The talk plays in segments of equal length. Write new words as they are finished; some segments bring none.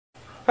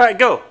Alright,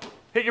 go.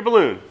 Hit your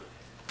balloon.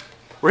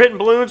 We're hitting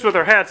balloons with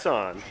our hats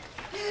on.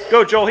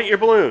 Go, Joel, hit your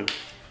balloon.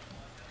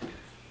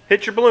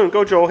 Hit your balloon.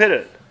 Go, Joel, hit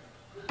it.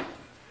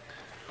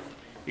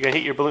 You're going to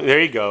hit your balloon.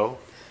 There you go.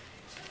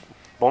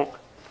 Bonk.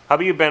 How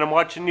about you, Ben? I'm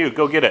watching you.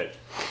 Go get it.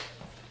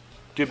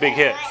 Do big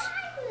hits.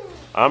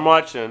 I'm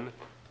watching.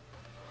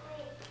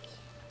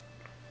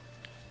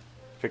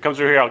 If it comes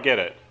over here, I'll get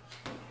it.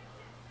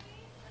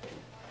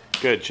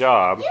 Good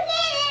job. You get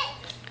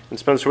it. And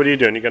Spencer, what are you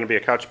doing? You going to be a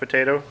couch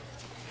potato?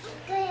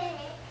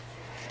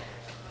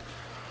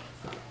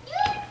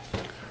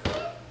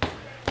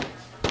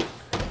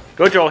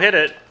 Go, Joel, hit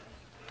it.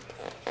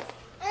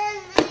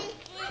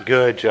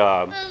 Good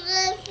job.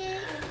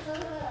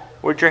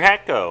 Where'd your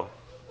hat go?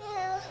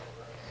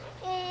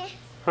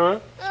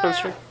 Huh,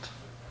 Spencer?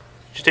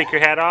 Did you take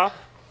your hat off?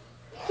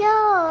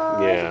 No.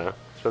 Yeah,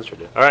 Spencer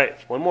did. All right,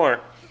 one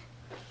more.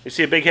 You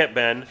see a big hit,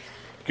 Ben.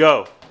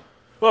 Go.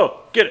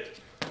 Whoa, get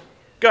it.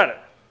 Got it.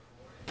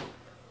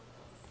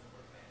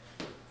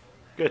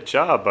 Good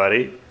job,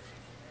 buddy.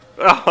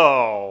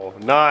 Oh,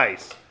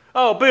 nice.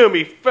 Oh, boom,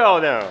 he fell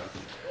down.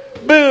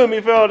 Boom,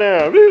 he fell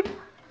down. Whoop.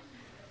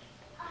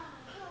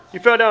 You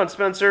fell down,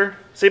 Spencer.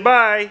 Say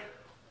bye.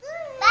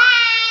 Bye.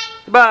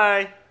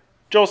 Bye.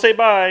 Joel, say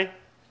bye.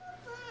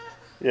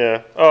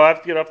 Yeah. Oh, I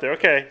have to get up there.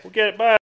 Okay, we'll get it. Bye.